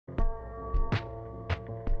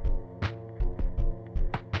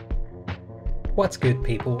What's good,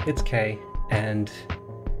 people? It's Kay, and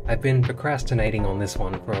I've been procrastinating on this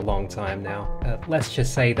one for a long time now. Let's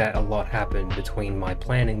just say that a lot happened between my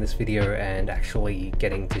planning this video and actually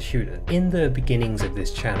getting to shoot it. In the beginnings of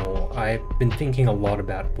this channel, I've been thinking a lot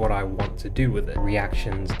about what I want to do with it.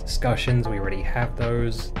 Reactions, discussions, we already have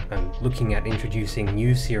those. I'm looking at introducing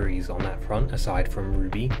new series on that front, aside from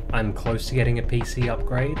Ruby. I'm close to getting a PC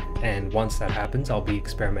upgrade, and once that happens, I'll be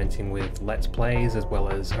experimenting with Let's Plays as well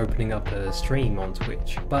as opening up a stream on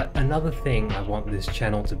Twitch. But another thing I want this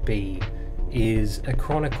channel to be is a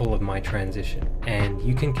chronicle of my transition, and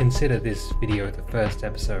you can consider this video the first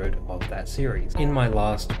episode of that series. In my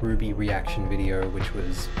last Ruby reaction video, which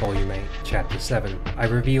was Volume 8, Chapter 7, I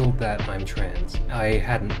revealed that I'm trans. I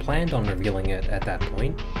hadn't planned on revealing it at that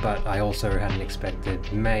point, but I also hadn't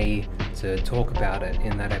expected May to talk about it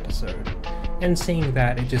in that episode. And seeing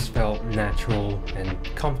that, it just felt natural and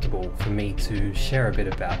comfortable for me to share a bit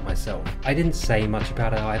about myself. I didn't say much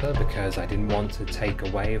about it either because I didn't want to take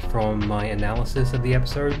away from my analysis of the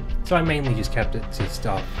episode, so I mainly just kept it to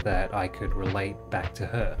stuff that I could relate back to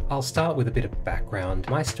her. I'll start with a bit of background.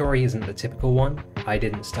 My story isn't the typical one. I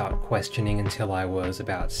didn't start questioning until I was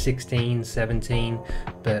about 16, 17,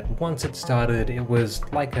 but once it started, it was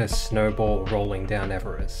like a snowball rolling down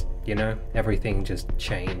Everest. You know, everything just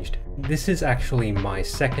changed. This is actually my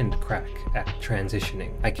second crack at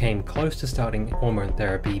transitioning. I came close to starting hormone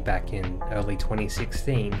therapy back in early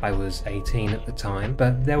 2016. I was 18 at the time,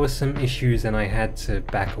 but there were some issues and I had to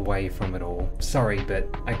back away from it all. Sorry, but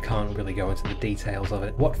I can't really go into the details of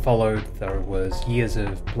it. What followed, though, was years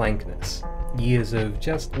of blankness. Years of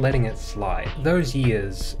just letting it slide. Those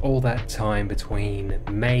years, all that time between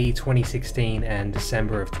May 2016 and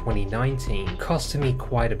December of 2019, costed me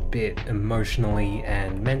quite a bit emotionally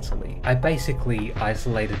and mentally. I basically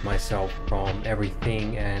isolated myself from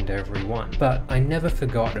everything and everyone, but I never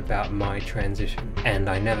forgot about my transition, and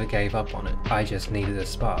I never gave up on it. I just needed a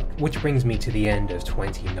spark. Which brings me to the end of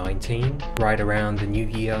 2019, right around the new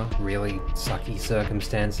year, really sucky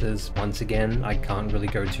circumstances. Once again, I can't really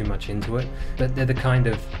go too much into it, but they're the kind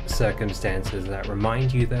of circumstances that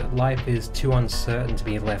remind you that life is too uncertain to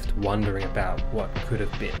be left wondering about what could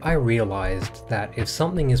have been. I realized that if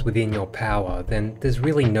something is within your power, then there's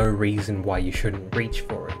really no reason why you shouldn't reach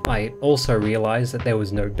for it. I also realized that there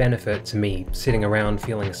was no benefit to me sitting around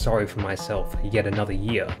feeling sorry for myself yet another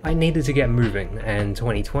year. I needed to get moving, and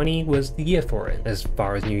 2020 was the year for it. As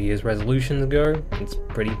far as New Year's resolutions go, it's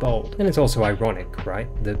pretty bold. And it's also ironic, right?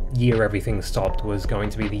 The year everything stopped was going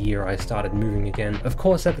to be the year I started moving again. Of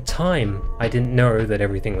course, at the time, I didn't know that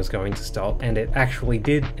everything was going to stop, and it actually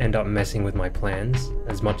did end up messing with my plans.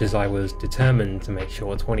 As much as I was determined to make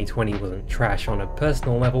sure 2020 wasn't trash on a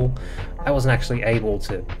personal level, I wasn't actually able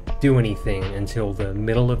to do anything until the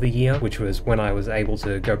middle of the year, which was when I was able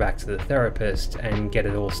to go back to the therapist and get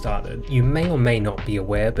it all started. You may or may not be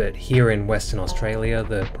aware, but here in Western Australia,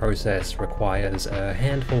 the process requires a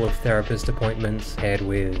handful of therapist appointments paired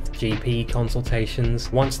with GP consultations.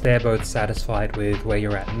 Once they're both satisfied with where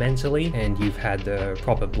you're at mentally and you've had the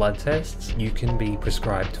proper blood tests, you can be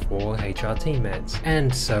prescribed for HRT meds.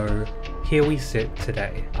 And so here we sit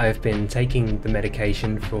today. I've been taking the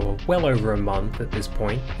medication for well over a month at this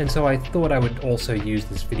point, and so I thought I would also use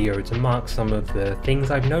this video to mark some of the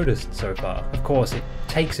things I've noticed so far. Of course, it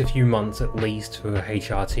takes a few months at least for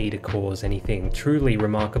HRT to cause anything truly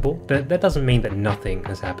remarkable, but that doesn't mean that nothing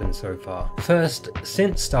has happened so far. First,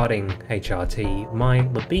 since starting HRT, my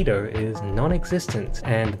libido is non-existent,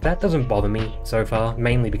 and that doesn't bother me so far,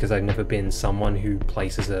 mainly because I've never been someone who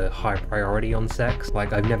places a high priority on sex.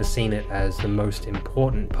 Like, I've never seen it as the most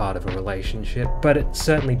important part of a relationship, but it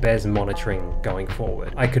certainly bears monitoring going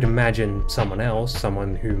forward. I could imagine someone else,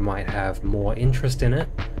 someone who might have more interest in it.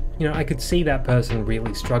 You know, I could see that person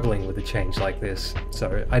really struggling with a change like this,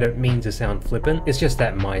 so I don't mean to sound flippant, it's just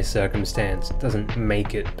that my circumstance doesn't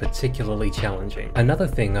make it particularly challenging. Another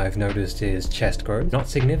thing I've noticed is chest growth. Not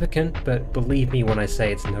significant, but believe me when I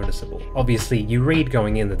say it's noticeable. Obviously, you read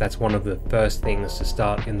going in that that's one of the first things to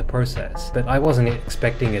start in the process, but I wasn't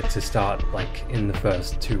expecting it to start like in the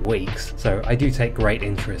first 2 weeks, so I do take great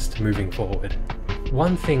interest moving forward.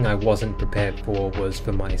 One thing I wasn't prepared for was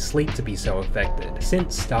for my sleep to be so affected.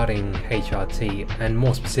 Since starting HRT, and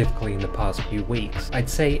more specifically in the past few weeks, I'd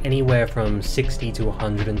say anywhere from 60 to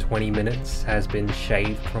 120 minutes has been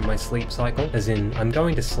shaved from my sleep cycle, as in I'm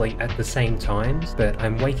going to sleep at the same times, but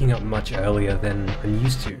I'm waking up much earlier than I'm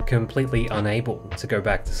used to, completely unable to go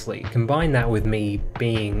back to sleep. Combine that with me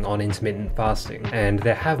being on intermittent fasting, and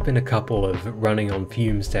there have been a couple of running on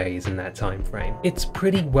fumes days in that time frame. It's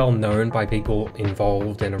pretty well known by people involved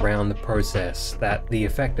involved and around the process that the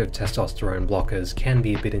effect of testosterone blockers can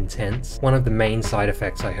be a bit intense. One of the main side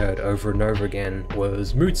effects I heard over and over again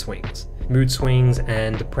was mood swings. Mood swings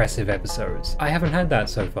and depressive episodes. I haven't had that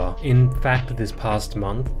so far. In fact, this past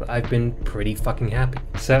month, I've been pretty fucking happy.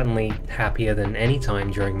 Certainly happier than any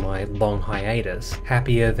time during my long hiatus.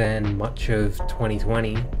 Happier than much of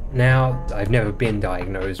 2020. Now, I've never been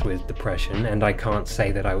diagnosed with depression, and I can't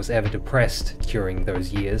say that I was ever depressed during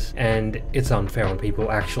those years, and it's unfair on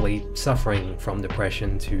people actually suffering from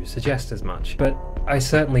depression to suggest as much. But I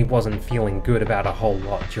certainly wasn't feeling good about a whole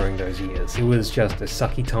lot during those years. It was just a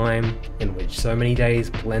sucky time in which so many days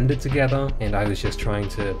blended together, and I was just trying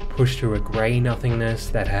to push through a grey nothingness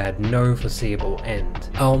that had no foreseeable end.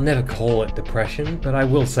 I'll never call it depression, but I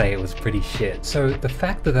will say it was pretty shit. So the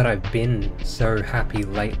fact that I've been so happy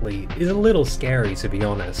lately is a little scary, to be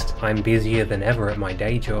honest. I'm busier than ever at my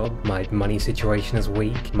day job, my money situation is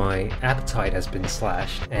weak, my appetite has been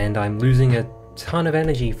slashed, and I'm losing a ton of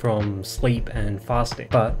energy from sleep and fasting.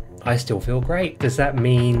 But I still feel great. Does that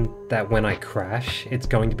mean that when I crash, it's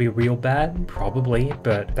going to be real bad? Probably,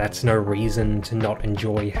 but that's no reason to not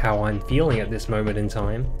enjoy how I'm feeling at this moment in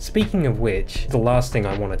time. Speaking of which, the last thing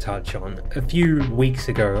I want to touch on. A few weeks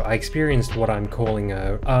ago, I experienced what I'm calling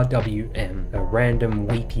a RWM, a random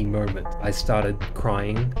weepy moment. I started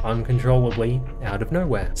crying uncontrollably out of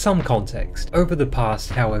nowhere. Some context. Over the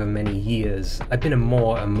past however many years, I've been a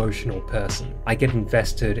more emotional person. I get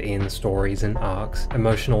invested in stories and arcs.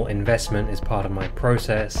 Emotional investment is part of my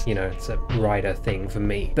process, you know, it's a writer thing for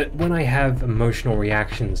me. But when I have emotional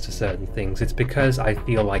reactions to certain things, it's because I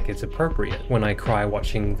feel like it's appropriate. When I cry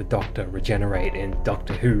watching the Doctor regenerate in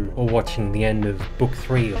Doctor Who, or watching the end of Book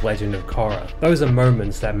 3 of Legend of Korra, those are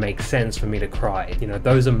moments that make sense for me to cry. You know,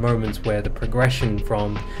 those are moments where the progression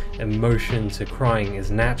from emotion to crying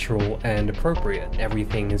is natural and appropriate.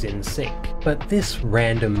 Everything is in sync. But this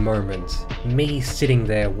random moment, me sitting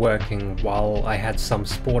there working while I had some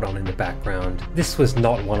sport on in the background, this was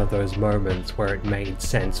not one of those moments where it made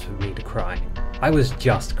sense for me to cry. I was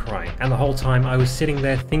just crying, and the whole time I was sitting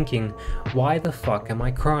there thinking, why the fuck am I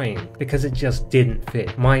crying? Because it just didn't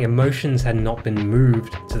fit. My emotions had not been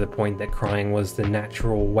moved to the point that crying was the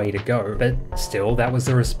natural way to go, but still that was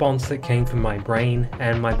the response that came from my brain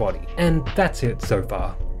and my body. And that's it so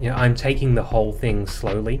far. You know, I'm taking the whole thing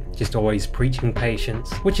slowly, just always preaching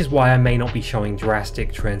patience, which is why I may not be showing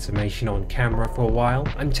drastic transformation on camera for a while.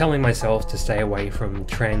 I'm telling myself to stay away from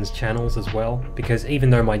trans channels as well, because even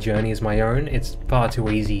though my journey is my own, it's far too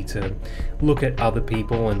easy to look at other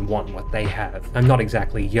people and want what they have. I'm not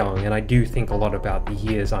exactly young, and I do think a lot about the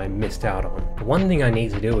years I missed out on. One thing I need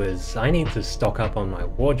to do is, I need to stock up on my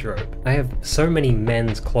wardrobe. I have so many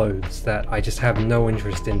men's clothes that I just have no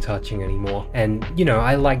interest in touching anymore, and you know,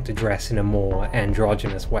 I like to dress in a more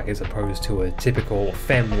androgynous way as opposed to a typical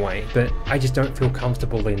femme way, but I just don't feel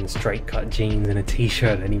comfortable in straight cut jeans and a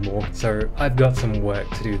t-shirt anymore, so I've got some work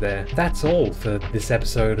to do there. That's all for this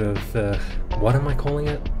episode of what am I calling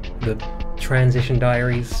it? The Transition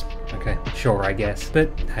Diaries? Okay, sure, I guess.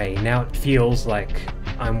 But hey, now it feels like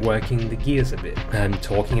I'm working the gears a bit. I'm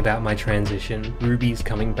talking about my transition, Ruby's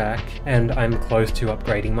coming back, and I'm close to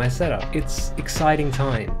upgrading my setup. It's exciting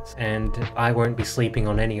times, and I won't be sleeping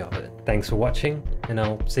on any of it. Thanks for watching, and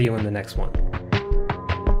I'll see you in the next one.